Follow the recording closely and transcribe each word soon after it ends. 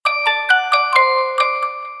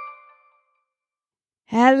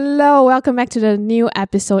Hello, welcome back to the new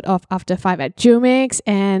episode of After 5 at Jumix,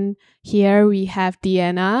 and here we have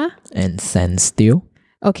Deanna and Sandsteel.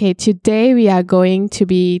 Okay, today we are going to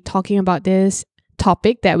be talking about this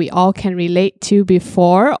topic that we all can relate to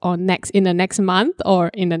before or in the next month or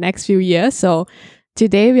in the next few years. So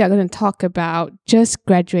today we are going to talk about just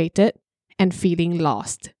graduated and feeling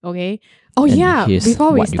lost. Okay. Oh And yeah, here's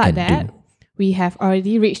before we what you start can that, do. we have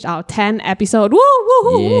already reached our 10th episode. Woo, woo,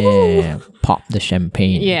 woo, woo, woo. Yeah, pop the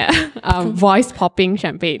champagne. Yeah, voice popping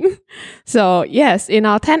champagne. So yes, in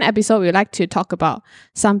our 10th episode, we'd like to talk about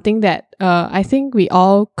something that I think we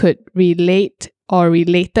all could relate or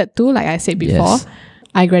related to. Like I said before, Yes.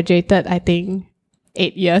 I graduated, I think,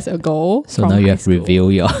 8 years ago. So from now you high have school.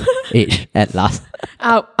 revealed your age at last.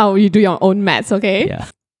 Oh, you do your own maths, okay? Yeah.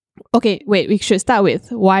 Okay, wait, we should start with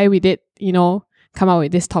why we did, come up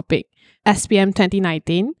with this topic. SPM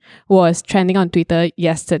 2019 was trending on Twitter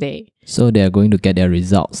yesterday. So they are going to get their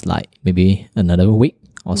results like maybe another week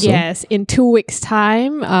or so. Yes, in 2 weeks'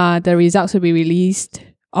 time, the results will be released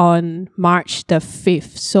on March the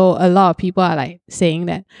 5th. So a lot of people are like saying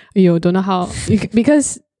that you don't know how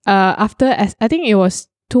because I think it was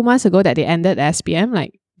 2 months ago that they ended the SPM,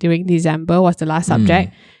 like during December was the last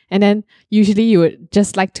subject, and then usually you would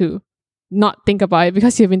just like to not think about it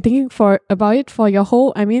because you've been thinking about it for your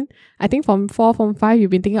whole. I mean, I think from 4, from 5, you've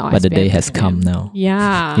been thinking about But the SPM, day has SPM. come now.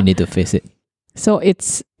 Yeah, You need to face it. so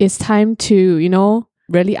it's time to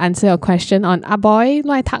really answer your question on boy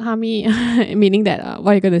like takami, meaning that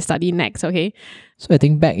what are you going to study next? Okay. So I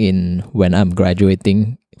think back in when I'm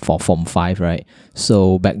graduating for Form 5, right?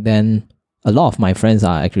 So back then, a lot of my friends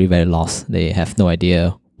are actually very lost. They have no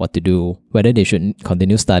idea what to do, whether they should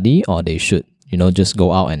continue study or they should, just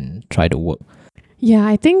go out and try to work. Yeah,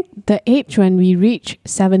 I think the age when we reach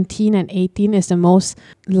 17 and 18 is the most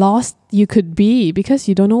lost you could be because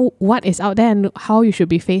you don't know what is out there and how you should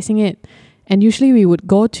be facing it. And usually we would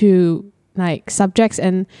go to like subjects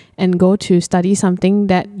and go to study something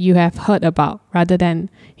that you have heard about rather than,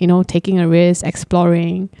 taking a risk,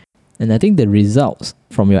 exploring. And I think the results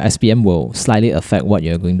from your SPM will slightly affect what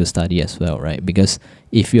you're going to study as well, right? Because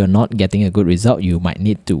if you're not getting a good result, you might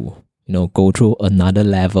need to, go through another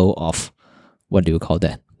level of, what do you call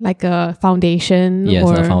that? Like a foundation. Yes,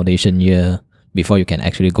 or a foundation year before you can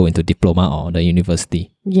actually go into diploma or the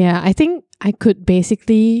university. Yeah, I think I could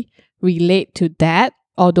basically relate to that.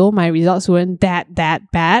 Although my results weren't that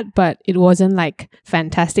bad, but it wasn't like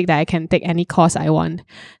fantastic that I can take any course I want.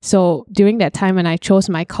 So during that time when I chose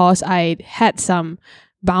my course, I had some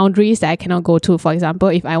boundaries that I cannot go to. For example,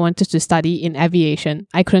 if I wanted to study in aviation,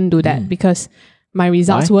 I couldn't do that because my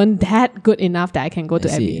results Why? weren't that good enough that I can go to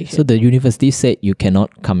I see. aviation. So the university said you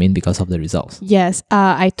cannot come in because of the results. Yes,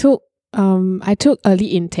 I took early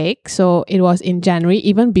intake, so it was in January,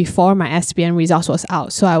 even before my SPM results was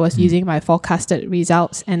out. So I was using my forecasted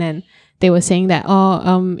results, and then they were saying that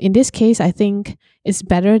in this case, I think it's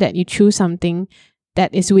better that you choose something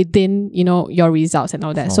that is within your results and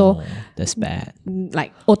all that. So Oh, that's bad.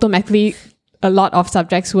 like automatically, a lot of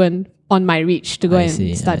subjects weren't on my reach to go I and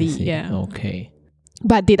see, study. I see. Yeah, Okay.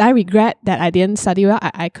 but did I regret that I didn't study well?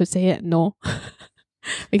 I could say it no.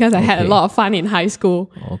 Because I had a Okay. lot of fun in high school.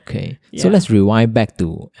 Okay. So Yeah. let's rewind back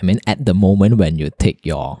to, at the moment when you take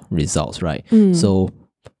your results, right? So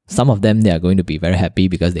some of them, they are going to be very happy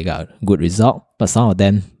because they got a good result, but some of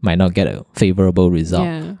them might not get a favorable result.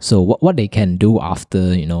 Yeah. So what they can do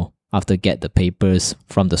after, after get the papers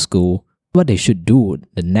from the school, what they should do,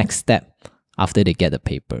 the next step after they get the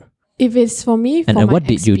paper. If it's for me, And for my what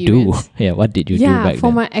did you do? experience- Yeah, what did you do Yeah, back for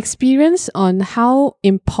then? my experience on how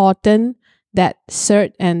important that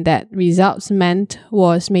cert and that results meant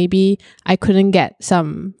was maybe I couldn't get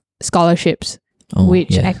some scholarships, Oh,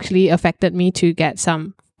 which yeah. actually affected me to get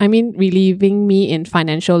some, relieving me in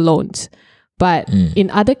financial loans. But in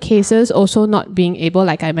other cases, also not being able,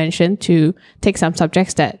 like I mentioned, to take some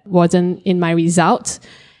subjects that wasn't in my results.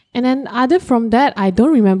 And then other from that, I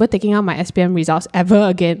don't remember taking out my SPM results ever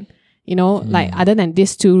again, like other than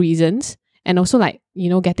these two reasons. And also like,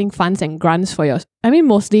 getting funds and grants for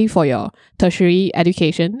mostly for your tertiary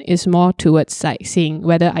education is more towards like seeing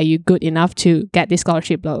whether are you good enough to get this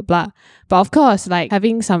scholarship, blah, blah, blah. But of course, like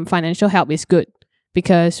having some financial help is good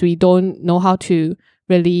because we don't know how to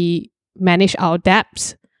really manage our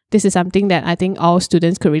debts. This is something that I think all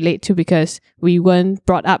students could relate to because we weren't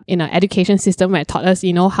brought up in an education system where it taught us,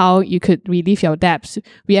 how you could relieve your debts.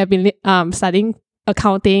 We have been studying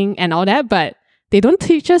accounting and all that, but they don't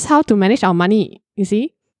teach us how to manage our money, you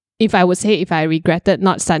see? If I would say if I regretted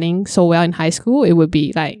not studying so well in high school, it would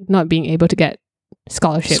be like not being able to get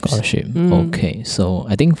scholarships. Scholarship. Okay. So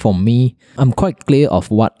I think for me, I'm quite clear of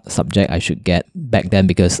what subject I should get back then,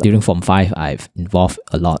 because during Form 5, I've involved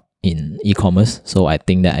a lot in e-commerce. So I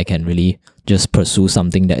think that I can really just pursue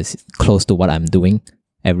something that is close to what I'm doing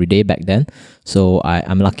every day back then. So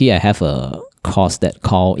I'm lucky I have a course that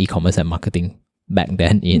called e-commerce and marketing back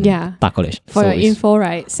then in TAR College. For your info,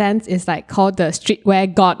 right, Sans is like called the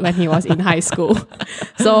streetwear god when he was in high school.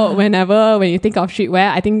 So when you think of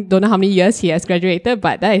streetwear, I think don't know how many years he has graduated,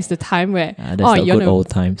 but that is the time where that's the good old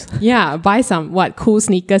times. Yeah, buy some cool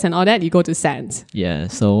sneakers and all that, you go to Sans. Yeah,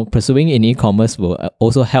 so pursuing in e-commerce will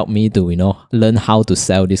also help me to learn how to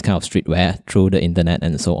sell this kind of streetwear through the internet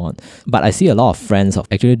and so on. But I see a lot of friends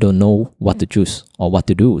actually don't know what to choose or what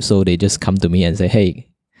to do, so they just come to me and say, hey,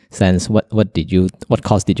 Sans, what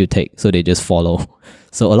course did you take? So they just follow.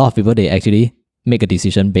 So a lot of people, they actually make a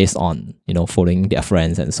decision based on following their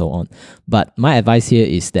friends and so on. But my advice here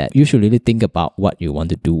is that you should really think about what you want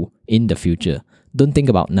to do in the future. Don't think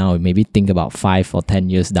about now, maybe think about 5 or 10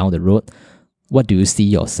 years down the road. What do you see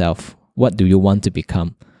yourself? What do you want to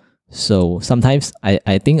become? So sometimes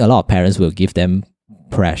I think a lot of parents will give them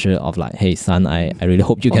pressure of like, hey son, I really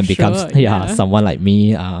hope you can become someone like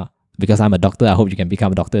me. Because I'm a doctor, I hope you can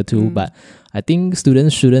become a doctor too. But I think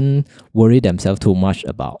students shouldn't worry themselves too much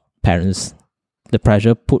about parents, the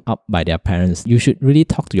pressure put up by their parents. You should really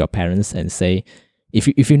talk to your parents and say,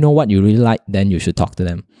 if you know what you really like, then you should talk to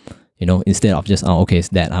them. Instead of just, okay, it's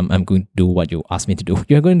that I'm going to do what you asked me to do.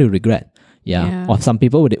 You're going to regret. Yeah. Or some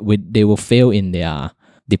people they will fail in their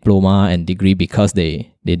diploma and degree because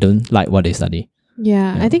they don't like what they study.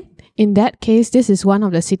 Yeah, I think in that case, this is one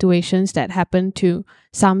of the situations that happen to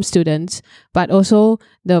some students, but also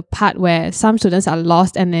the part where some students are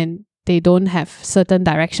lost and then they don't have certain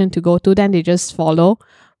direction to go to, then they just follow.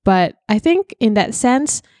 But I think in that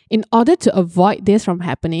sense, in order to avoid this from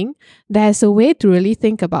happening, there's a way to really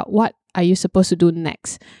think about what are you supposed to do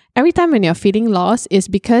next. Every time when you're feeling lost, it's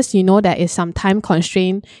because there is some time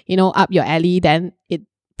constraint, up your alley, then it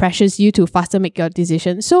pressures you to faster make your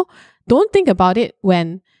decision. So don't think about it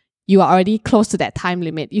when you are already close to that time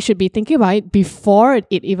limit. You should be thinking about it before it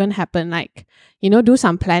even happened. Like, do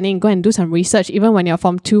some planning, go and do some research, even when you're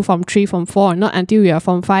Form 2, Form 3, Form 4, not until you're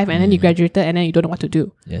Form 5 and then you graduated and then you don't know what to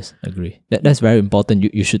do. Yes, agree. That's very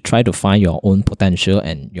important. You should try to find your own potential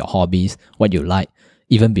and your hobbies, what you like,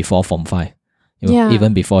 even before Form 5.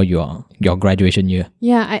 Even before your graduation year.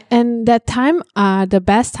 Yeah, and that time are the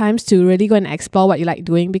best times to really go and explore what you like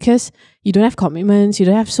doing, because you don't have commitments, you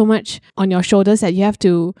don't have so much on your shoulders that you have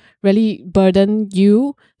to really burden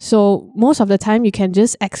you. So most of the time you can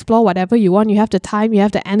just explore whatever you want. You have the time, you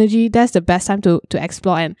have the energy. That's the best time to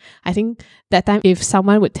explore. And I think that time, if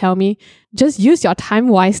someone would tell me, just use your time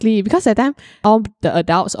wisely, because that time all the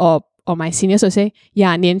adults or my seniors would say,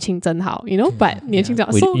 yeah, 年轻真好, but 年轻真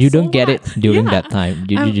好. You don't get it during that time.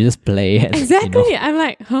 You just play. And, exactly. I'm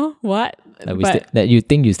like, huh, what? That you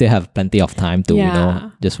think you still have plenty of time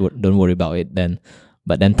to, just don't worry about it then.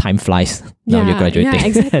 But then time flies. Now you're graduating. Yeah,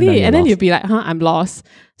 exactly. And then you'll be like, I'm lost.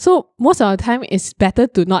 So most of the time, it's better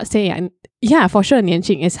to not say, yeah, for sure, 年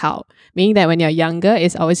轻 is 好, meaning that when you're younger,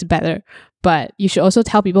 it's always better. But you should also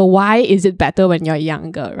tell people why is it better when you're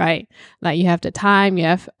younger, right? Like you have the time, you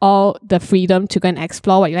have all the freedom to go and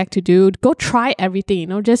explore what you like to do. Go try everything,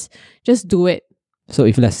 just do it. So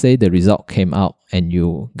if let's say the result came out and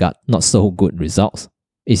you got not so good results,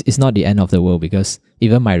 it's not the end of the world, because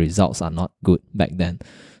even my results are not good back then.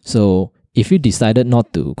 So if you decided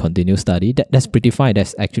not to continue study, that's pretty fine.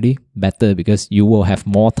 That's actually better, because you will have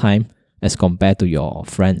more time as compared to your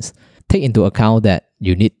friends. Take into account that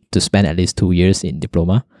you need to spend at least 2 years in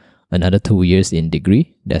diploma, another 2 years in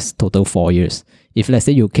degree. That's total 4 years. If let's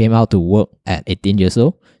say you came out to work at 18 years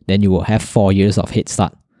old, then you will have 4 years of head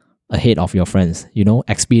start ahead of your friends.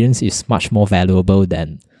 Experience is much more valuable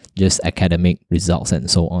than just academic results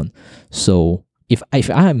and so on. So if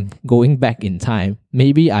I'm going back in time,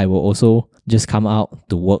 maybe I will also just come out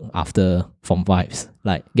to work after Form 5s.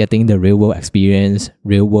 Like getting the real world experience,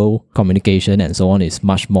 real world communication and so on is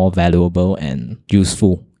much more valuable and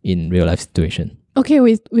useful in real life situation. Okay,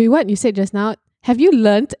 with what you said just now, have you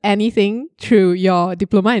learned anything through your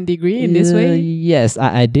diploma and degree in this way? Yes,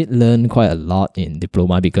 I did learn quite a lot in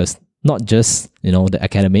diploma, because not just, the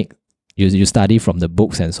academic, you study from the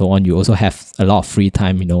books and so on. You also have a lot of free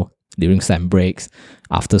time, during sem breaks,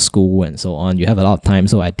 after school and so on. You have a lot of time.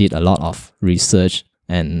 So I did a lot of research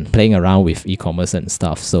and playing around with e-commerce and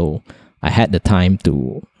stuff. So I had the time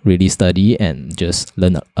to really study and just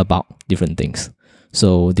learn about different things.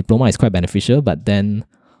 So diploma is quite beneficial, but then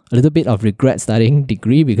a little bit of regret studying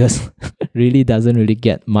degree, because really doesn't really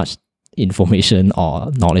get much information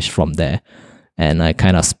or knowledge from there. and I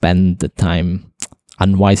kind of spent the time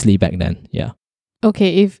unwisely back then. Yeah.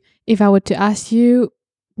 Okay, if I were to ask you,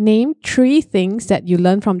 name 3 things that you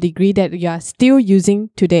learned from degree that you are still using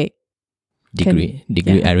today. Degree.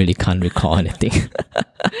 yeah. I really can't recall anything.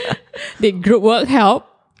 Did group work help?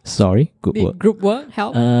 Sorry, Did group work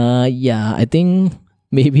help? Yeah, I think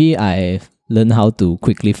maybe I learned how to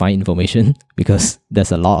quickly find information because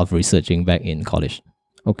there's a lot of researching back in college.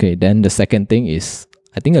 Okay, then the second thing is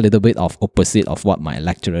I think a little bit of opposite of what my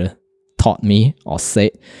lecturer taught me or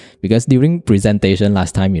said, because during presentation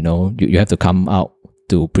last time, you have to come out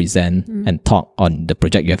to present and talk on the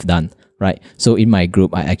project you have done, right? So in my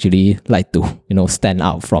group, I actually like to, stand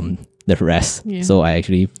out from the rest. Yeah. So I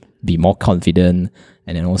actually be more confident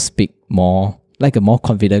and speak more like a more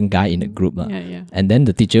confident guy in the group. Yeah. And then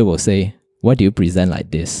the teacher will say, why do you present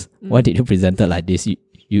like this? Why did you present it like this?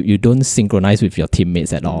 You don't synchronize with your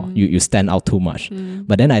teammates at all. You stand out too much.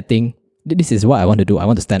 But then I think this is what I want to do. I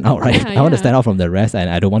want to stand out, right? Yeah, I want to stand out from the rest and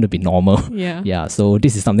I don't want to be normal. Yeah. Yeah. So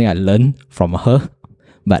this is something I learned from her,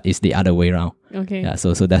 but it's the other way around. Okay. Yeah.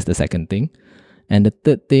 So that's the second thing. And the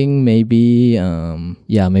third thing maybe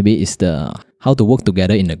is the how to work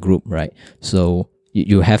together in a group, right? So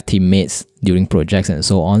you have teammates during projects and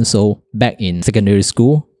so on. So back in secondary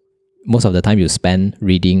school, most of the time you spend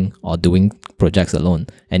reading or doing projects alone.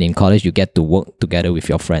 And in college, you get to work together with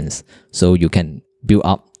your friends. So you can build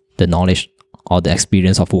up the knowledge or the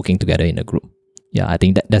experience of working together in a group. Yeah, I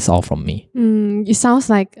think that's all from me. It sounds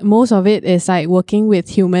like most of it is like working with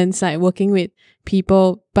humans, like working with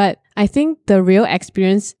people. But I think the real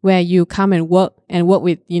experience where you come and work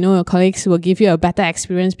with, your colleagues will give you a better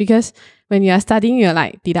experience, because when you are studying, you're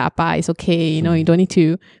like, Tida apa, it's okay, you don't need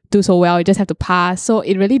to do so well, you just have to pass. So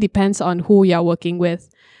it really depends on who you're working with,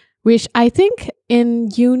 which I think in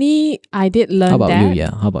uni, I did learn that. How about you?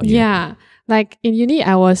 Yeah, how about you? Yeah. Like in uni,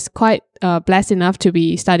 I was quite blessed enough to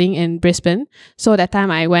be studying in Brisbane. So that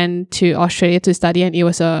time I went to Australia to study, and it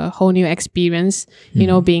was a whole new experience,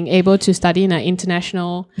 being able to study in an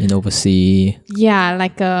international... In overseas. Yeah,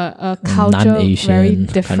 like a culture, non-Asian very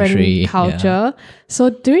different country, culture. Yeah. So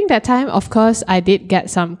during that time, of course, I did get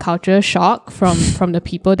some culture shock from the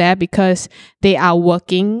people there, because they are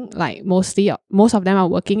working, like most of them are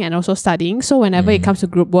working and also studying. So whenever it comes to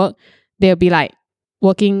group work, they'll be like,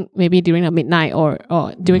 working maybe during the midnight or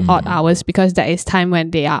during odd hours, because that is time when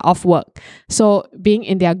they are off work. So being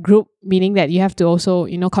in their group, meaning that you have to also,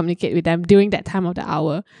 communicate with them during that time of the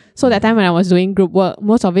hour. So that time when I was doing group work,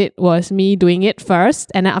 most of it was me doing it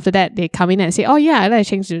first. And then after that, they come in and say, oh yeah, I'd like to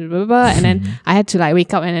change this, blah, blah, blah. And then I had to like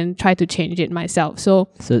wake up and then try to change it myself. So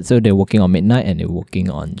they're working on midnight and they're working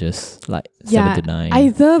on just like 7 to 9.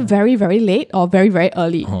 Either very, very late or very, very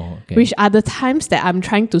early, which are the times that I'm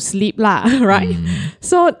trying to sleep lah, right?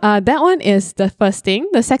 So that one is the first thing.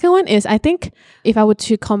 The second one is, I think if I were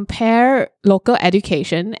to compare local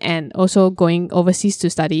education and also going overseas to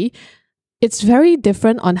study, it's very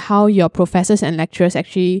different on how your professors and lecturers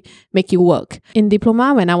actually make you work. In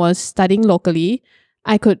diploma, when I was studying locally,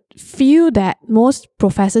 I could feel that most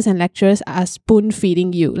professors and lecturers are spoon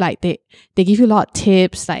feeding you. Like they give you a lot of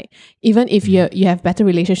tips. Like even if you have better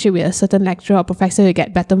relationship with a certain lecturer or professor, you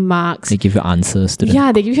get better marks. They give you answers to them.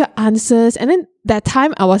 Yeah, they give you answers. And then that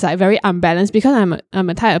time I was like very unbalanced, because I'm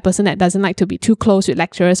a type of person that doesn't like to be too close with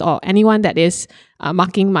lecturers or anyone that is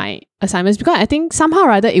marking my assignments, because I think somehow or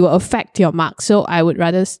other it will affect your marks. So I would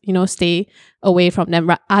rather stay away from them.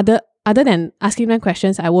 Other than asking them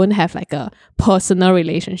questions, I won't have like a personal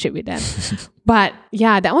relationship with them. But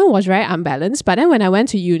yeah, that one was very unbalanced. But then when I went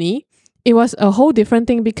to uni, it was a whole different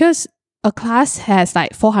thing, because a class has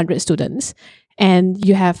like 400 students and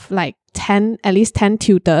you have like at least 10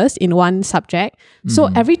 tutors in one subject. So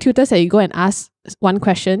every tutor that you go and ask one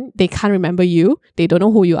question, they can't remember you. They don't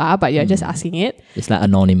know who you are, but you're just asking it. It's like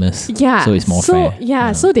anonymous. Yeah. So it's more fair.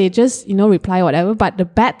 Yeah. So they just, reply whatever. But the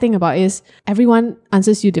bad thing about it is everyone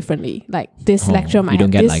answers you differently. Like this lecturer might you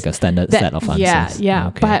don't have get like a standard set of answers. Yeah.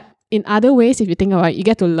 Okay. But in other ways, if you think about it, you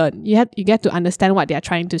get to learn. You get to understand what they are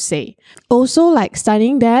trying to say. Also, like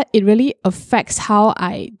studying there, it really affects how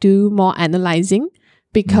I do more analyzing,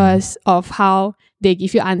 because of how they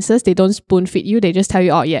give you answers. They don't spoon feed you. They just tell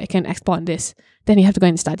you, oh yeah, you can explore on this. Then you have to go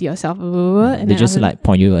and study yourself. And they just like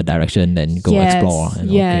point you a direction, then go explore.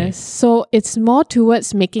 Yes. So it's more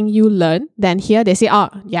towards making you learn than here they say, oh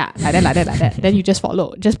yeah, like that. Then you just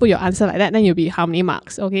follow. Just put your answer like that. Then you'll be how many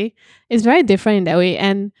marks, okay? It's very different in that way.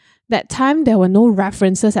 And that time there were no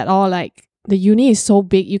references at all. Like the uni is so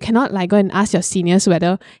big, you cannot like go and ask your seniors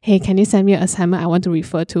whether, hey, can you send me an assignment I want to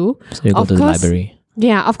refer to? So you go to the library.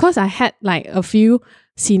 Yeah, of course I had like a few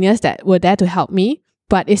seniors that were there to help me.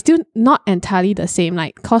 but it's still not entirely the same.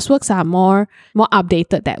 Like courseworks are more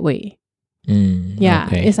updated that way.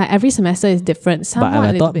 It's like every semester is different. But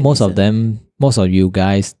I thought most of you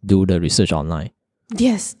guys do the research online.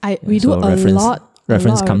 Yes, we do a lot.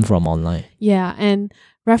 Reference come from online. Yeah, and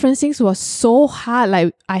referencing was so hard.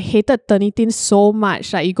 Like I hated Turnitin so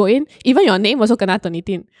much. Like you go in, even your name also kena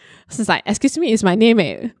Turnitin. So it's like, excuse me, it's my name.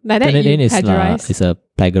 Like that Turnitin you plagiarize. is a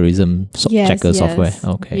plagiarism checker software.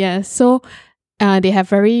 Okay. Yeah. So they have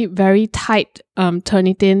very, very tight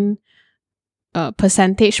Turnitin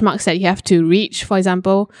percentage marks that you have to reach. For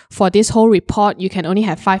example, for this whole report, you can only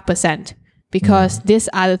have 5%. Because these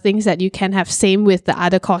are the things that you can have same with the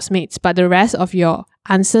other course mates, but the rest of your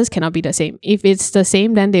answers cannot be the same. If it's the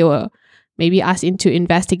same, then they will maybe ask in to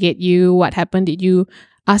investigate you. What happened? Did you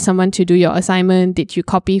ask someone to do your assignment? Did you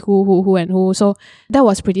copy who and who? So that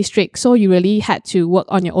was pretty strict. So you really had to work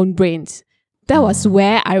on your own brains. That was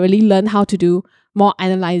where I really learned how to do more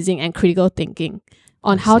analyzing and critical thinking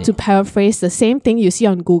on how to paraphrase the same thing you see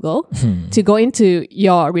on Google to go into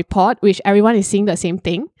your report, which everyone is seeing the same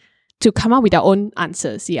thing, to come up with their own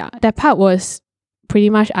answers. Yeah, that part was pretty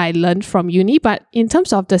much I learned from uni. But in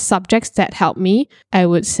terms of the subjects that helped me, I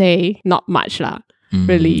would say not much lah.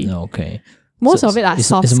 Really. Okay. Most of it are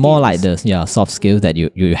soft skills. It's more like the soft skills that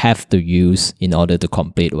you have to use in order to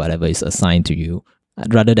complete whatever is assigned to you,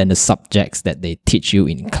 rather than the subjects that they teach you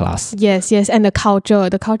in class. Yes. And the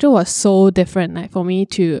culture was so different. Like for me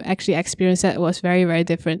to actually experience that was very, very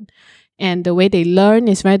different. And the way they learn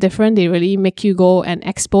is very different. They really make you go and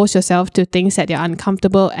expose yourself to things that you're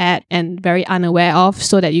uncomfortable at and very unaware of,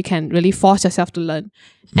 so that you can really force yourself to learn.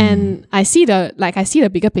 And I see the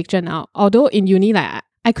bigger picture now. Although in uni, like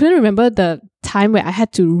I couldn't remember the time where I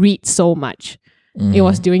had to read so much. It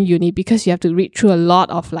was during uni, because you have to read through a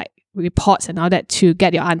lot of like reports and all that to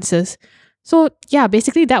get your answers. So yeah,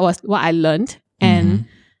 basically that was what I learned. And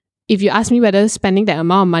if you ask me whether spending that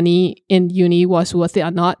amount of money in uni was worth it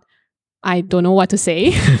or not, I don't know what to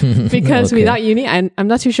say because without uni, I'm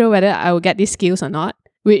not too sure whether I will get these skills or not,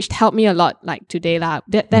 which helped me a lot like today lah.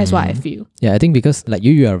 That is what I feel. Yeah, I think because like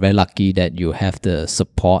you are very lucky that you have the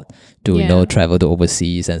support to travel to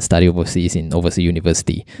overseas and study overseas in overseas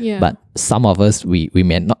university. Yeah. But some of us we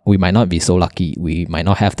might not be so lucky. We might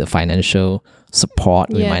not have the financial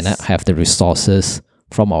support. We might not have the resources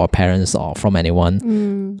from our parents or from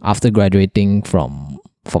anyone. After graduating from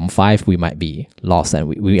 5, we might be lost, and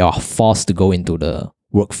we are forced to go into the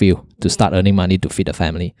work field to start earning money to feed the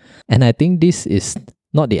family. And I think this is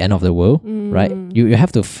not the end of the world, right? You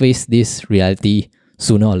have to face this reality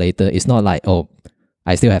sooner or later. It's not like, oh,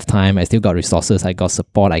 I still have time, I still got resources, I got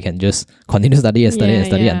support, I can just continue study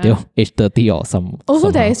until age 30 or some.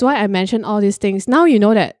 Also, somehow. that is why I mentioned all these things. Now you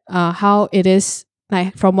know that how it is,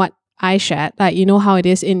 like from what I shared, like you know how it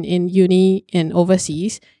is in uni and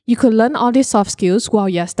overseas. You could learn all these soft skills while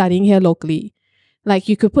you're studying here locally. Like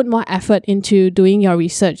you could put more effort into doing your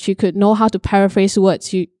research. You could know how to paraphrase words.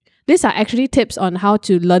 These are actually tips on how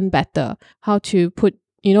to learn better, how to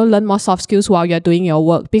learn more soft skills while you're doing your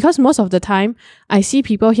work. Because most of the time, I see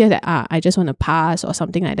people here that I just want to pass or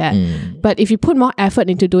something like that. But if you put more effort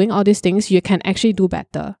into doing all these things, you can actually do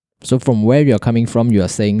better. So from where you're coming from, you are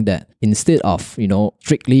saying that instead of,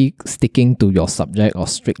 strictly sticking to your subject or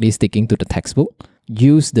strictly sticking to the textbook,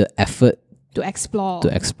 use the effort to explore.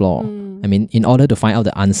 I mean, in order to find out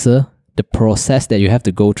the answer, the process that you have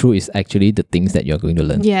to go through is actually the things that you're going to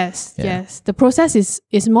learn. Yes. The process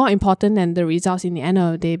is more important than the results in the end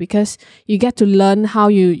of the day, because you get to learn how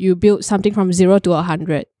you build something from 0 to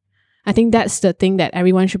 100. I think that's the thing that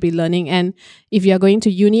everyone should be learning. And if you're going to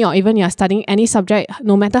uni or even you're studying any subject,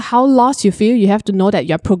 no matter how lost you feel, you have to know that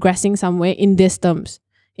you're progressing somewhere in these terms.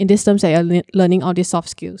 In these terms that you're learning all these soft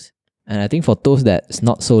skills. And I think for those that's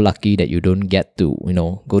not so lucky that you don't get to,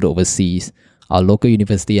 go to overseas, our local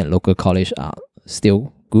university and local college are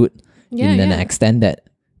still good in an extent that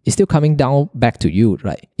it's still coming down back to you,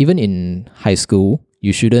 right? Even in high school,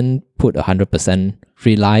 you shouldn't put 100%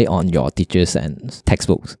 rely on your teachers and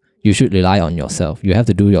textbooks. You should rely on yourself. You have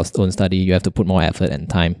to do your own study. You have to put more effort and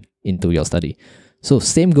time into your study. So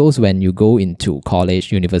same goes when you go into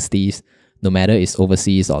college, universities, no matter it's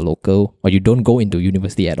overseas or local, or you don't go into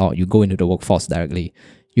university at all, you go into the workforce directly.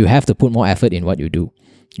 You have to put more effort in what you do.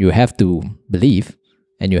 You have to believe,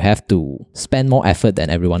 and you have to spend more effort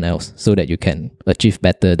than everyone else so that you can achieve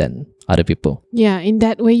better than other people. Yeah, in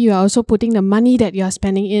that way, you are also putting the money that you are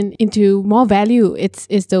spending into more value. It's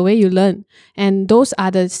the way you learn. And those are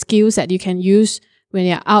the skills that you can use when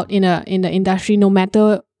you're out in the industry, no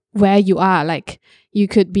matter where you are. Like you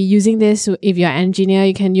could be using this if you're an engineer,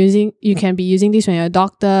 you can be using this when you're a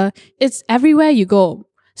doctor. It's everywhere you go.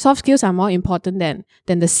 soft skills are more important than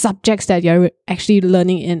the subjects that you're actually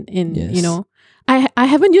learning in Yes. you know. I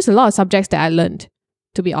haven't used a lot of subjects that I learned,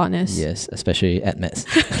 to be honest. Yes, especially at maths.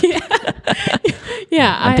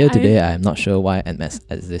 Yeah. Until today, I'm not sure why AdMaths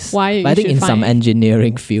exists. Why But I think you in should some find-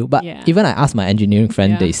 engineering field, but Yeah. even I asked my engineering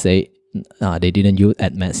friend, Yeah. they say they didn't use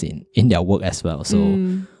AdMaths in their work as well. So,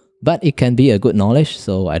 Mm. but it can be a good knowledge.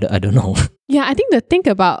 So I don't know. Yeah, I think the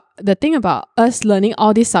thing about us learning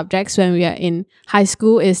all these subjects when we are in high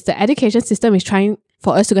school is the education system is trying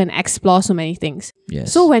for us to go and explore so many things.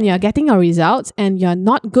 Yes. So when you're getting your results and you're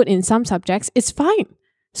not good in some subjects, it's fine.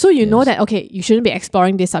 So you know Yes. that okay, you shouldn't be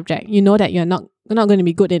exploring this subject. You know that you're not going to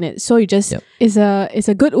be good in it. So you just Yep. it's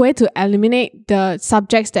a good way to eliminate the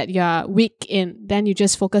subjects that you're weak in. Then you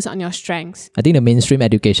just focus on your strengths. I think the mainstream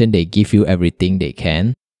education, they give you everything they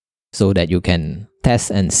can so that you can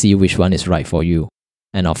test and see which one is right for you.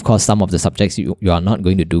 And of course, some of the subjects you are not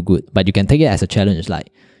going to do good, but you can take it as a challenge. Like,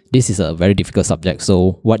 this is a very difficult subject.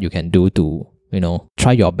 So what you can do to,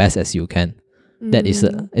 try your best as you can. That is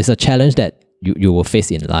a challenge that you will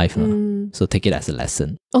face in life. So take it as a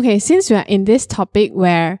lesson. Okay, since we are in this topic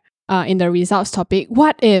where in the results topic,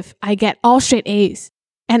 what if I get all straight A's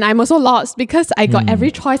and I'm also lost because I got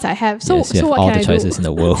every choice I have? So Yes, you so have what all can the I choices do? in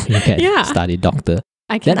the world. You can Yeah. study doctor.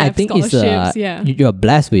 I can Then I have think it's scholarships, yeah. you're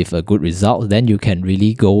blessed with a good result. Then you can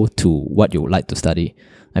really go to what you would like to study.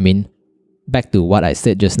 I mean, back to what I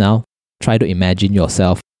said just now. Try to imagine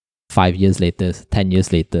yourself 5 years later, 10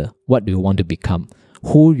 years later. What do you want to become?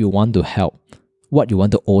 Who you want to help? What you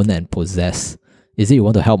want to own and possess? Is it you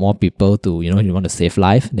want to help more people to, you want to save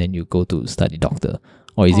life? Then you go to study doctor.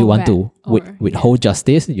 Or is Or you want vet, to or- withhold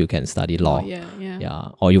justice? You can study law. Oh, yeah. Yeah.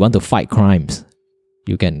 Or you want to fight crimes?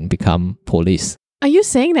 You can become police. Are you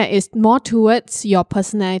saying that it's more towards your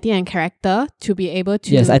personality and character to be able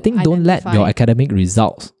to Yes, I think don't let identify? your academic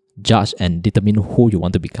results judge and determine who you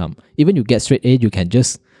want to become. Even you get straight A, you can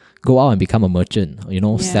just go out and become a merchant.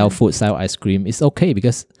 Sell food, sell ice cream. It's okay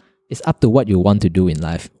because it's up to what you want to do in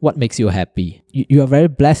life. What makes you happy? You are very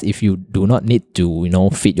blessed if you do not need to,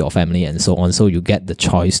 feed your family and so on. So you get the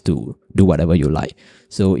choice to do whatever you like.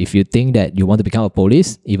 So if you think that you want to become a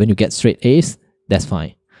police, even you get straight A's, that's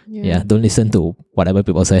fine. Yeah, don't listen to whatever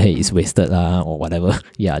people say, hey, it's wasted or whatever.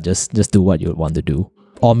 Yeah, just do what you want to do.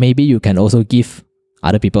 Or maybe you can also give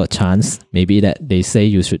other people a chance. Maybe that they say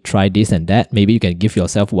you should try this and that. Maybe you can give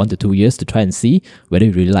yourself 1 to 2 years to try and see whether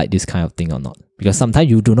you really like this kind of thing or not. Because sometimes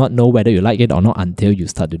you do not know whether you like it or not until you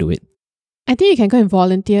start to do it. I think you can go and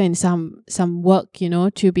volunteer in some work,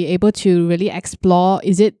 to be able to really explore.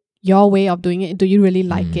 Is it your way of doing it? Do you really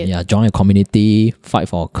like it? Yeah, join a community, fight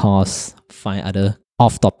for a cause, find other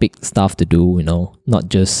off-topic stuff to do, not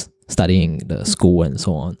just studying the school and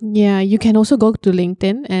so on. Yeah, you can also go to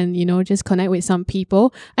LinkedIn and, just connect with some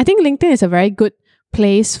people. I think LinkedIn is a very good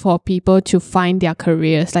place for people to find their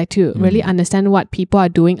careers, like to really understand what people are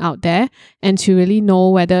doing out there and to really know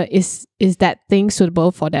whether is that thing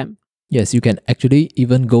suitable for them. Yes, you can actually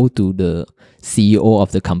even go to the CEO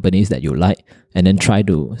of the companies that you like and then try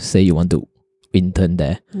to say you want to intern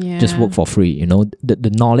there. Yeah. Just work for free.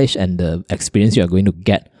 The knowledge and the experience you are going to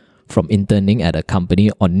get from interning at a company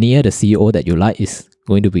or near the CEO that you like is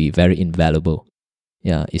going to be very invaluable.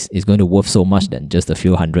 Yeah, it's going to worth so much than just a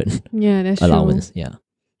few hundred Yeah, that's allowance. true. Yeah.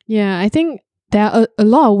 Yeah, I think there are a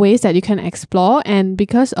lot of ways that you can explore, and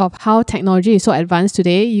because of how technology is so advanced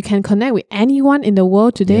today, you can connect with anyone in the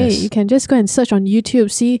world today. Yes. You can just go and search on YouTube,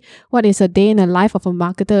 see what is a day in the life of a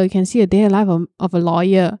marketer. You can see a day in the life of a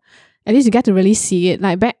lawyer. At least you get to really see it.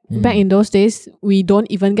 Like back in those days, we don't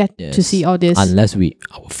even get to Yes. see all this. Unless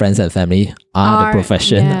our friends and family are the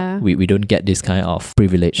profession, yeah. we don't get this kind of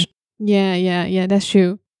privilege. Yeah, that's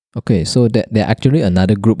true. Okay, so there are actually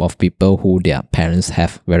another group of people who their parents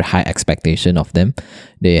have very high expectation of them.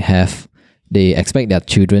 They expect their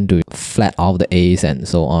children to flat out the A's and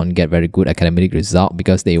so on, get very good academic result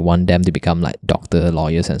because they want them to become like doctor,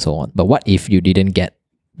 lawyers and so on. But what if you didn't get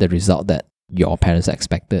the result that your parents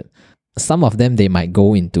expected? Some of them, they might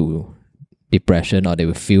go into depression or they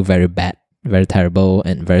will feel very bad, very terrible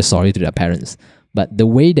and very sorry to their parents. But the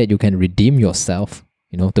way that you can redeem yourself,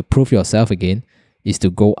 to prove yourself again, is to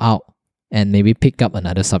go out and maybe pick up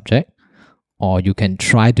another subject, or you can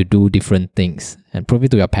try to do different things and prove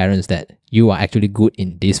it to your parents that you are actually good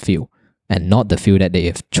in this field and not the field that they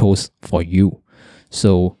have chose for you.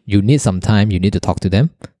 So you need some time, you need to talk to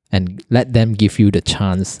them and let them give you the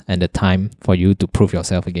chance and the time for you to prove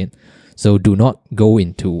yourself again. So do not go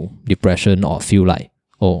into depression or feel like,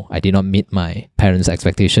 oh, I did not meet my parents'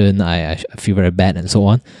 expectation, I feel very bad and so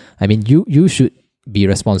on. I mean, you should be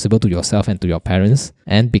responsible to yourself and to your parents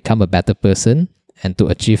and become a better person and to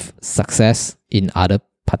achieve success in other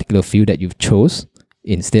particular field that you've chose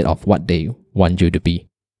instead of what they want you to be.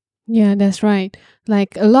 Yeah, that's right.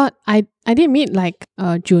 Like a lot, I did meet like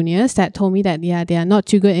juniors that told me that they are not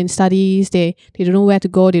too good in studies. They don't know where to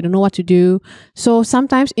go. They don't know what to do. So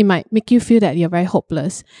sometimes it might make you feel that you're very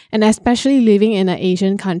hopeless. And especially living in an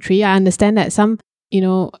Asian country, I understand that some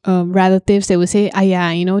relatives, they will say,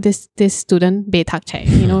 this student betak che,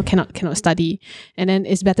 cannot study, and then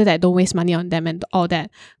it's better that don't waste money on them and all that.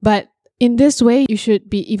 But in this way, you should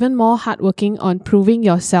be even more hardworking on proving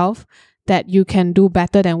yourself that you can do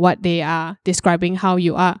better than what they are describing how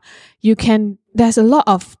you are. There's a lot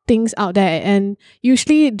of things out there, and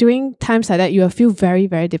usually during times like that, you will feel very,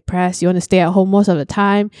 very depressed. You want to stay at home most of the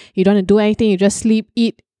time. You don't want to do anything. You just sleep,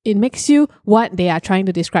 eat. It makes you what they are trying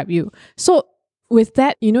to describe you. So with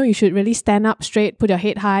that, you should really stand up straight, put your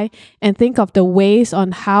head high, and think of the ways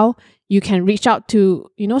on how you can reach out to,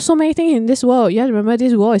 so many things in this world. You have to remember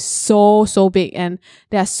this world is so, so big, and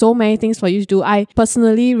there are so many things for you to do. I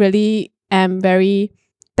personally really am very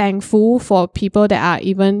thankful for people that are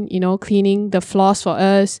even, cleaning the floors for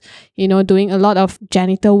us, doing a lot of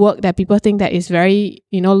janitor work that people think that is very,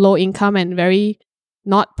 low income and very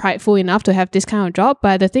not prideful enough to have this kind of job.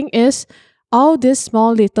 But the thing is, all these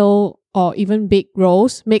small little or even big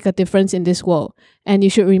roles make a difference in this world. And you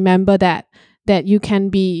should remember that you can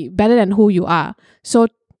be better than who you are. So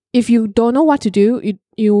if you don't know what to do,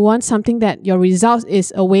 you want something that your results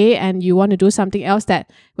is away, and you want to do something else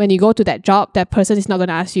that when you go to that job, that person is not going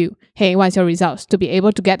to ask you, hey, what's your results? To be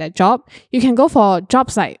able to get that job, you can go for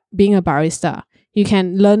jobs like being a barista. You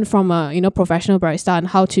can learn from a professional barista on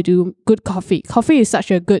how to do good coffee. Coffee is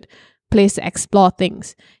such a good place to explore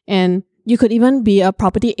things. And you could even be a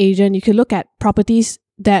property agent. You could look at properties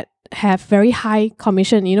that have very high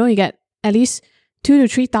commission. You get at least 2,000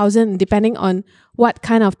 to 3,000 depending on what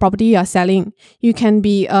kind of property you're selling. You can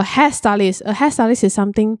be a hairstylist. A hairstylist is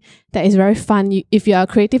something that is very fun. If you're a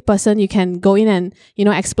creative person, you can go in and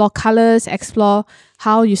explore colors, explore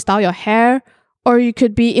how you style your hair. Or you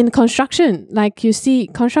could be in construction. Like you see,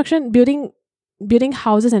 construction, building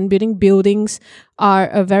houses and building buildings are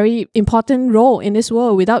a very important role in this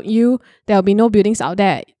world. Without you, there will be no buildings out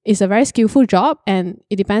there. It's a very skillful job, and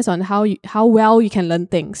it depends on how well you can learn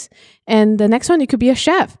things. And the next one, you could be a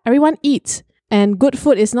chef. Everyone eats, and good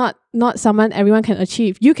food is not someone everyone can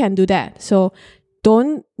achieve. You can do that. So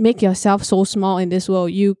don't make yourself so small in this world.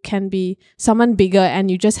 You can be someone bigger, and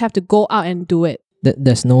you just have to go out and do it.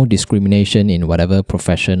 There's no discrimination in whatever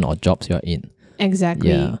profession or jobs you're in.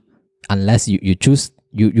 Exactly. Yeah. Unless you choose,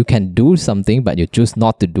 you can do something, but you choose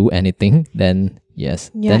not to do anything, then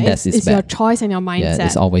yes, then it's bad. Your choice and your mindset. Yeah,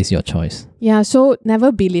 it's always your choice. Yeah, so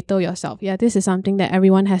never belittle yourself. Yeah, this is something that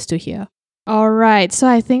everyone has to hear. All right, so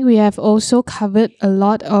I think we have also covered a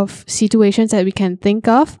lot of situations that we can think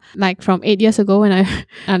of, like from 8 years ago when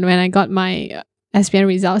I got my SPM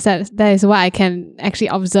results. That is what I can actually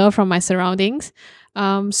observe from my surroundings.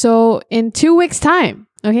 So in 2 weeks' time,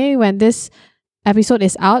 okay, when this episode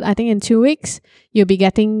is out, I think in 2 weeks, you'll be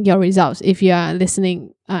getting your results if you are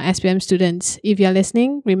listening, SPM students. If you're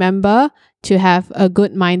listening, remember to have a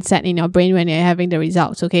good mindset in your brain when you're having the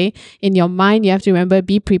results, okay? In your mind, you have to remember,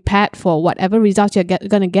 be prepared for whatever results you're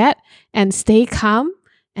going to get, and stay calm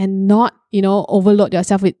and not, overload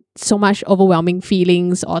yourself with so much overwhelming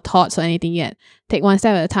feelings or thoughts or anything yet. Take one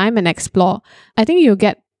step at a time and explore. I think you'll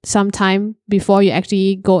get some time before you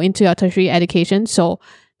actually go into your tertiary education. So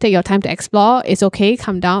take your time to explore. It's okay.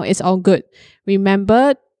 Calm down. It's all good.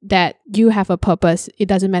 Remember that you have a purpose. It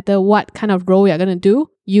doesn't matter what kind of role you're going to do.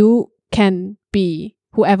 You can be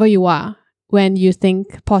whoever you are when you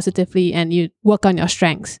think positively and you work on your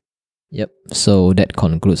strengths. Yep. So that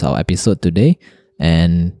concludes our episode today.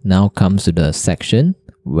 And now comes to the section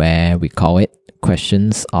where we call it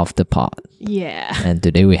Questions of the Pod. Yeah. And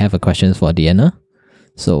today we have a question for Deanna.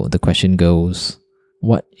 So the question goes,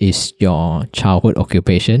 what is your childhood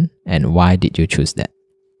occupation and why did you choose that?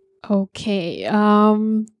 Okay.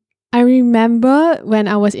 I remember when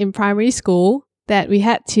I was in primary school that we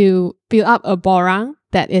had to fill up a borang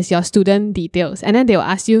that is your student details, and then they will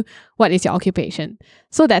ask you what is your occupation.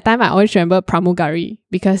 So that time I always remember pramugari,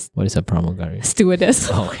 because what is a pramugari? Stewardess.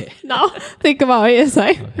 Oh, okay. Now think about it, it's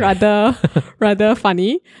like rather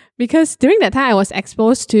funny, because during that time I was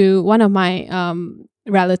exposed to one of my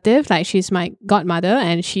relative, like she's my godmother,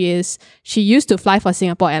 and she used to fly for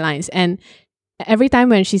Singapore Airlines, and every time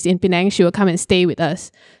when she's in Penang, she will come and stay with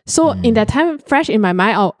us. So in that time, fresh in my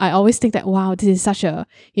mind, I always think that, wow, this is such a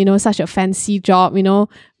fancy job,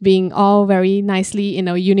 being all very nicely in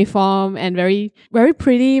a uniform and very, very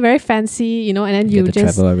pretty, very fancy, and then you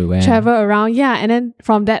just travel everywhere. Travel around. Yeah. And then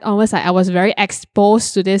from that onwards, I was very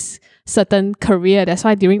exposed to this certain career. That's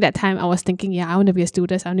why during that time I was thinking, I want to be a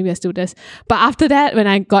stewardess. But after that, when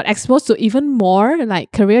I got exposed to even more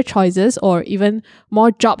like career choices or even more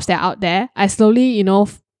jobs that are out there, I slowly,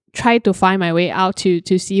 try to find my way out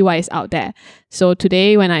to see what is out there. So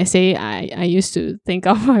today when I say I used to think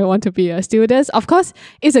of I want to be a stewardess, of course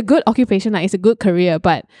it's a good occupation, like it's a good career,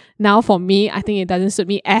 but now for me I think it doesn't suit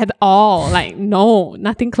me at all. Like no,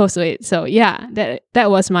 nothing close to it. So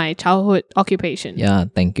that was my childhood occupation. Yeah,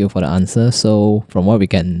 thank you for the answer. So from what we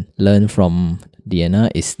can learn from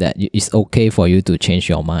Deanna is that it's okay for you to change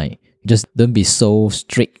your mind. Just don't be so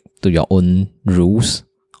strict to your own rules.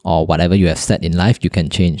 Or whatever you have set in life, you can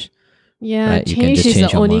change. Yeah, right? Change is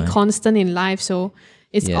the only constant in life. So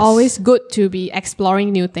it's always good to be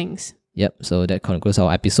exploring new things. Yep. So that concludes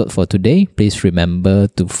our episode for today. Please remember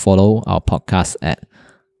to follow our podcast at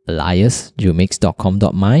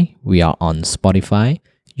aliasjumix.com.my. We are on Spotify,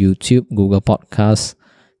 YouTube, Google Podcasts,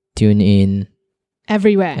 TuneIn.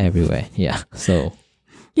 Everywhere. Yeah. So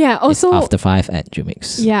also after 5 at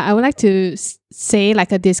Jumix. Yeah, I would like to say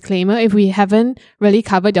like a disclaimer. If we haven't really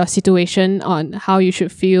covered your situation on how you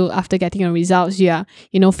should feel after getting your results, you are,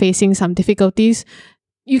 facing some difficulties,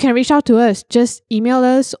 you can reach out to us. Just email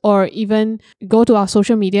us or even go to our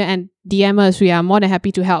social media and DM us. We are more than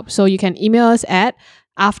happy to help. So you can email us at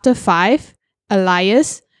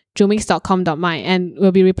after5aliasjumix.com.my and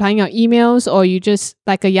we'll be replying your emails, or you just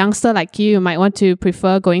like a youngster like you might want to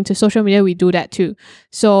prefer going to social media. We do that too.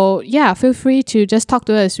 So feel free to just talk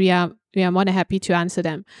to us. We are more than happy to answer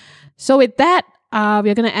them. So with that,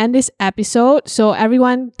 we're going to end this episode. So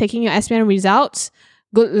everyone taking your SPM results,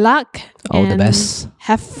 good luck. All the best.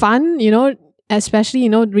 Have fun, especially,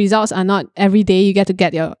 results are not every day you get to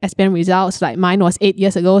get your SPM results. Like mine was 8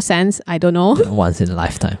 years ago, since I don't know. Once in a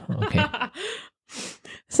lifetime. Okay.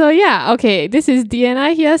 So okay. This is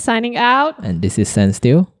Deanna here signing out. And this is Sand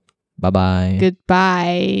Still. Bye-bye.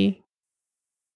 Goodbye.